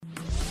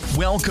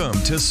Welcome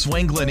to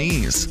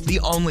Swanglinese, the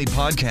only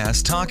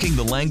podcast talking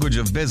the language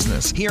of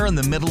business here in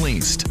the Middle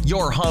East.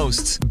 Your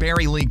hosts,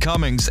 Barry Lee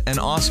Cummings and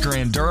Oscar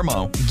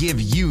Andermo,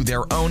 give you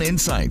their own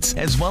insights,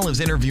 as well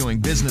as interviewing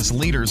business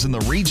leaders in the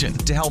region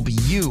to help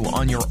you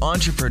on your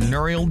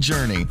entrepreneurial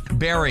journey.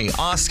 Barry,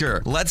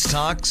 Oscar, let's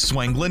talk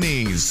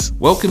Swanglinese.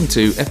 Welcome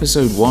to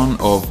episode 1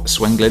 of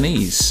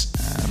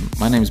Swanglinese.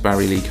 My name is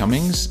Barry Lee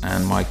Cummings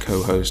and my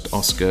co-host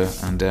Oscar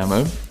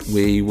Andermo.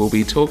 We will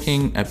be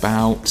talking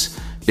about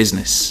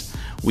business.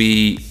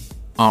 We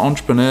are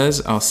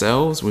entrepreneurs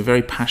ourselves. We're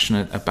very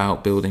passionate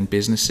about building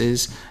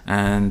businesses,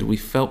 and we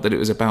felt that it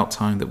was about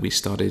time that we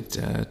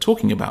started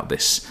talking about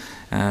this.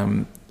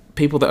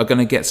 People that are going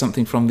to get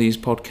something from these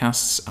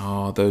podcasts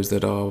are those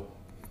that are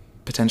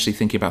potentially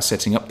thinking about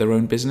setting up their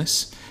own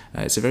business.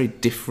 It's a very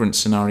different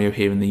scenario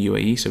here in the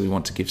UAE, so we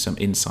want to give some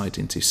insight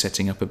into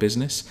setting up a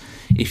business.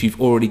 If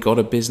you've already got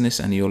a business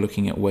and you're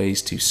looking at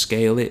ways to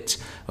scale it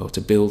or to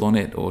build on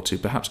it or to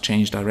perhaps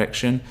change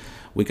direction,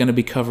 we're going to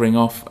be covering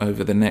off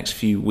over the next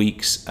few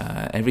weeks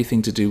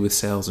everything to do with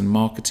sales and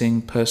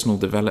marketing, personal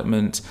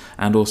development,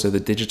 and also the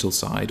digital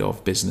side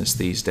of business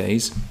these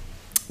days.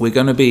 We're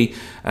going to be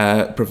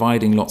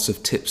providing lots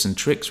of tips and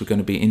tricks. We're going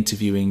to be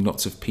interviewing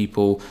lots of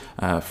people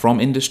from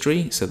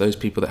industry, so those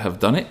people that have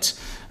done it.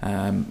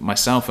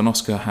 Myself and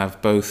Oscar have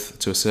both,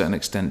 to a certain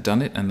extent,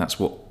 done it, and that's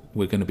what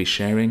we're going to be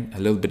sharing a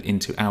little bit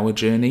into our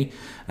journey.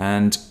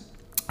 And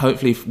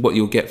hopefully what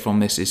you'll get from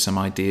this is some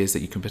ideas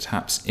that you can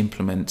perhaps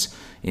implement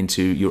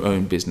into your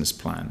own business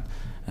plan.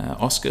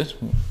 Oscar,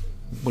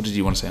 what did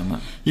you want to say on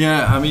that?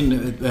 Yeah, I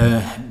mean,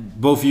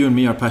 both you and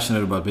me are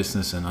passionate about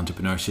business and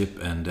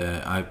entrepreneurship, and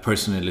I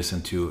personally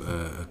listened to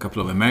a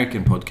couple of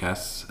American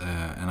podcasts,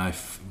 and I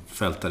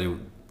felt that it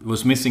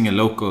was missing a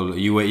local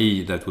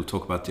UAE that will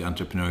talk about the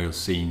entrepreneurial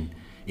scene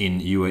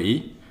in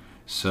UAE.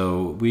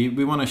 So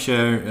we want to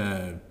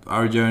share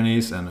our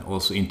journeys and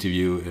also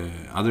interview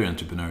other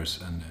entrepreneurs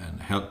and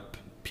help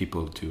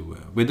people to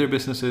with their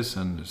businesses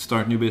and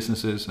start new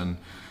businesses, and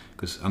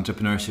because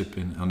entrepreneurship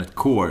on its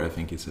core, I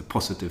think, is a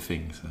positive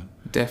thing. So.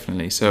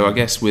 Definitely. So I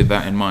guess with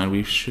that in mind,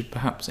 we should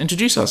perhaps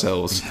introduce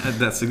ourselves.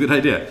 That's a good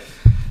idea.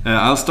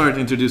 I'll start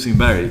introducing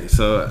Barry.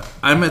 So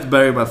I met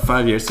Barry about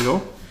 5 years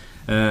ago.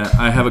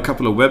 I have a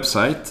couple of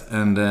websites,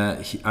 and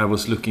I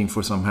was looking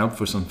for some help,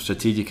 for some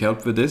strategic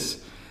help with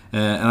this.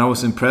 And I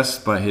was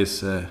impressed by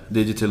his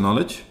digital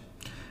knowledge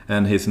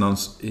and his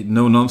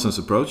no-nonsense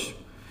approach.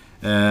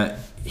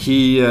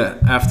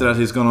 After that,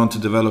 he's gone on to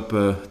develop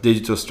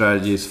digital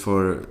strategies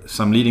for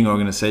some leading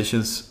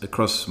organizations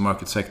across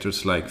market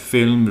sectors like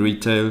film,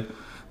 retail,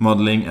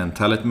 modeling, and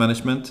talent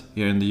management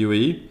here in the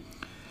UAE.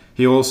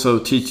 He also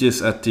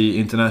teaches at the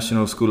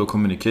International School of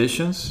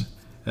Communications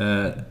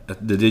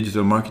at the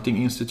Digital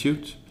Marketing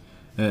Institute.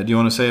 Do you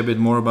want to say a bit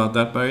more about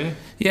that, Barry?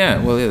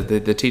 Yeah, well,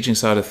 the teaching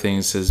side of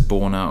things has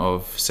born out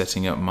of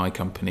setting up my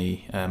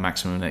company,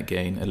 Maximum Net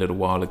Gain, a little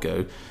while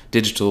ago.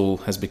 Digital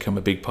has become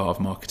a big part of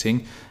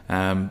marketing.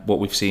 What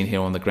we've seen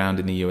here on the ground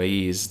in the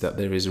UAE is that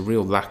there is a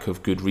real lack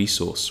of good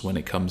resource when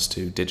it comes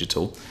to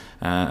digital.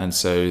 And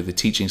so the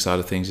teaching side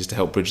of things is to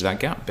help bridge that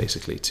gap,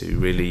 basically, to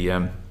really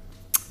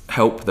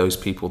help those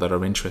people that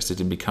are interested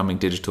in becoming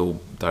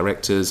digital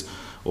directors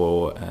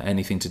or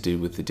anything to do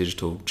with the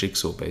digital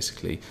jigsaw,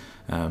 basically.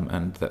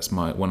 And that's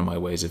one of my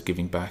ways of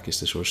giving back, is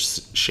to sort of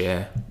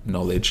share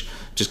knowledge.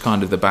 Just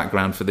kind of the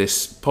background for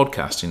this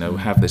podcast,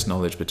 have this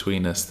knowledge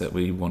between us that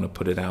we want to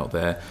put it out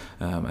there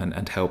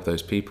and help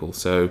those people.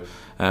 So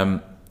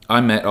I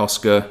met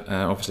Oscar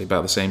obviously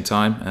about the same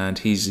time, and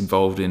he's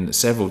involved in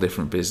several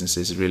different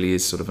businesses. He really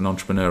is sort of an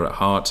entrepreneur at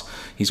heart.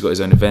 He's got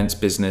his own events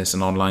business,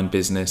 an online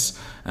business,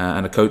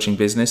 and a coaching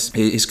business.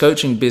 His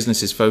coaching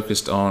business is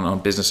focused on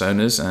business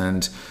owners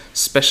and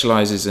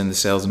specializes in the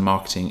sales and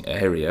marketing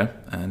area,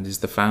 and is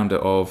the founder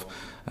of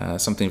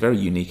something very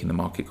unique in the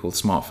market called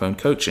smartphone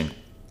coaching.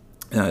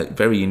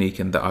 Very unique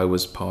in that I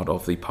was part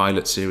of the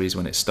pilot series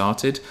when it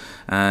started,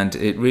 and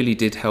it really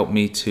did help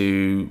me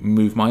to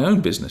move my own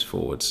business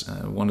forwards.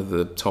 One of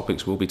the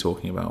topics we'll be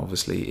talking about,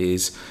 obviously,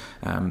 is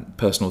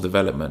personal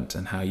development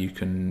and how you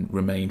can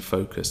remain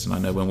focused. And I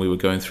know when we were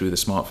going through the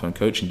smartphone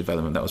coaching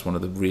development, that was one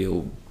of the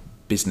real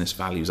business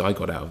values I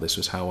got out of this,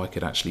 was how I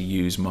could actually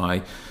use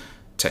my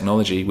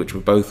technology, which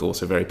we're both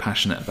also very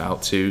passionate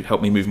about, to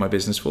help me move my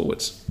business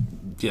forwards.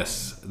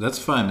 Yes, that's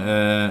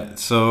fine.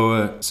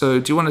 So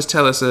do you want to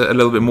tell us a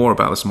little bit more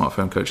about the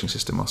smartphone coaching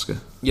system, Oscar?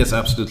 Yes,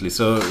 absolutely.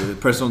 So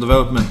personal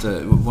development,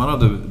 one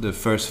of the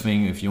first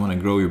thing, if you want to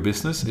grow your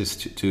business, is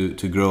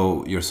to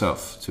grow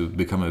yourself, to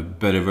become a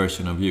better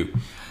version of you.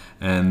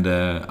 And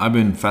I've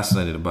been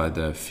fascinated by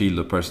the field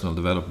of personal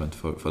development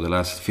for the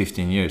last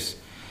 15 years.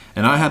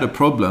 And I had a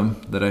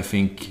problem that I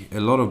think a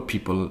lot of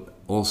people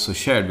also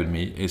shared with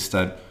me, is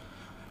that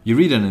you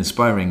read an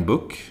inspiring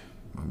book.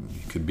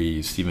 It could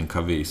be Stephen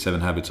Covey's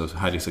 7 Habits of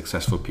Highly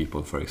Successful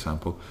People, for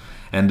example.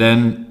 And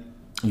then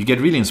you get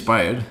really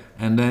inspired,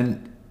 and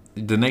then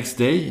the next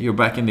day you're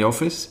back in the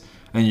office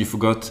and you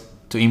forgot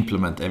to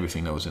implement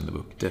everything that was in the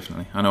book.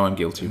 Definitely. I know I'm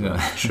guilty of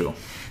that, sure.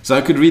 So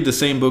I could read the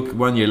same book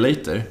 1 year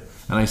later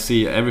and I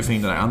see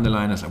everything that I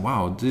underline. I say,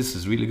 wow, this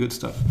is really good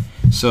stuff.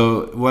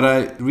 So what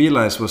I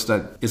realized was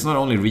that it's not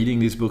only reading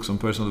these books on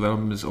personal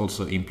development, it's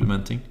also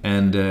implementing.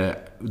 And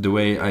the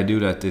way I do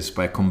that is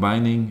by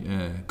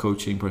combining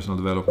coaching, personal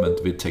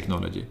development with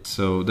technology.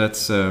 So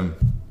that's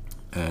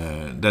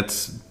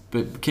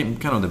became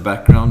kind of the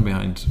background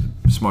behind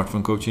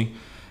smartphone coaching.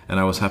 And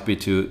I was happy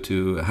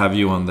to have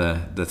you on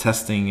the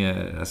testing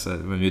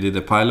when we did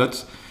the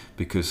pilots,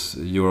 because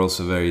you're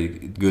also very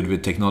good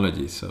with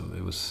technology. So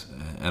it was,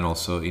 and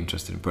also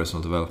interested in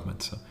personal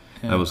development. So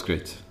that was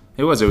great.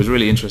 It was a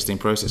really interesting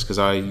process, because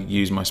I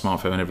use my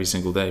smartphone every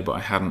single day, but I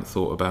hadn't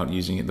thought about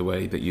using it the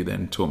way that you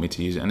then taught me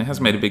to use it, and it has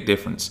made a big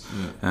difference.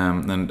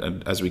 And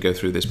as we go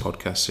through this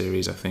podcast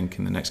series, I think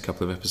in the next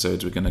couple of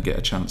episodes we're going to get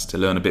a chance to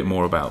learn a bit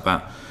more about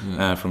that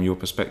from your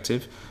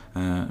perspective.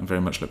 And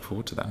very much look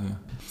forward to that.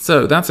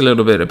 So that's a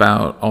little bit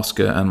about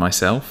Oscar and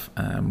myself.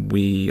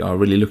 We are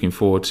really looking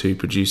forward to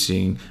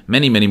producing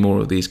many, many more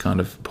of these kind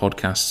of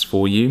podcasts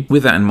for you.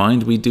 With that in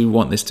mind, we do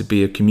want this to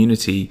be a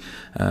community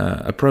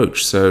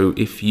approach. So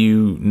if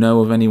you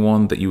know of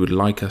anyone that you would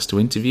like us to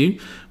interview,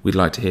 we'd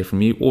like to hear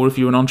from you. Or if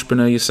you're an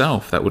entrepreneur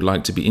yourself that would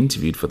like to be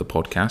interviewed for the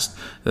podcast,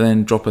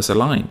 then drop us a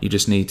line. You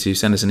just need to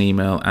send us an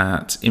email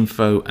at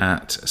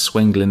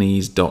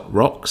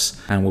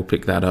info@swenglenese.rocks, and we'll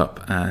pick that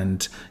up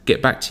and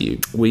get back to you.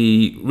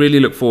 We really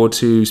look forward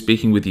to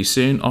speaking with you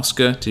soon.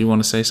 Oscar, do you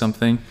want to say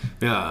something?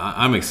 Yeah,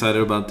 I'm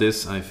excited about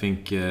this. I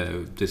think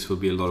this will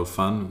be a lot of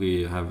fun.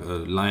 We have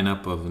a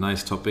lineup of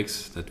nice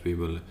topics that we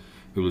will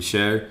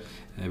share.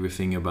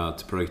 Everything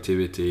about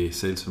productivity,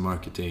 sales and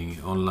marketing,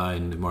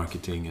 online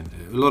marketing, and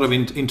a lot of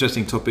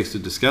interesting topics to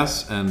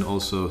discuss, and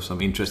also some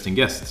interesting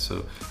guests.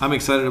 So I'm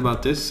excited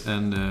about this,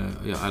 and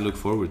I look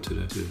forward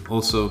to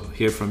also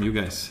hear from you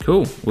guys.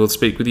 Cool. We'll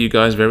speak with you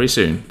guys very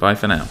soon. Bye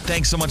for now.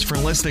 Thanks so much for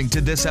listening to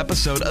this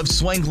episode of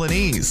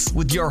Swenglenese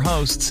with your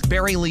hosts,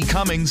 Barry Lee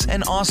Cummings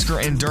and Oscar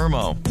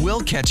Andermo.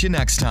 We'll catch you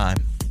next time.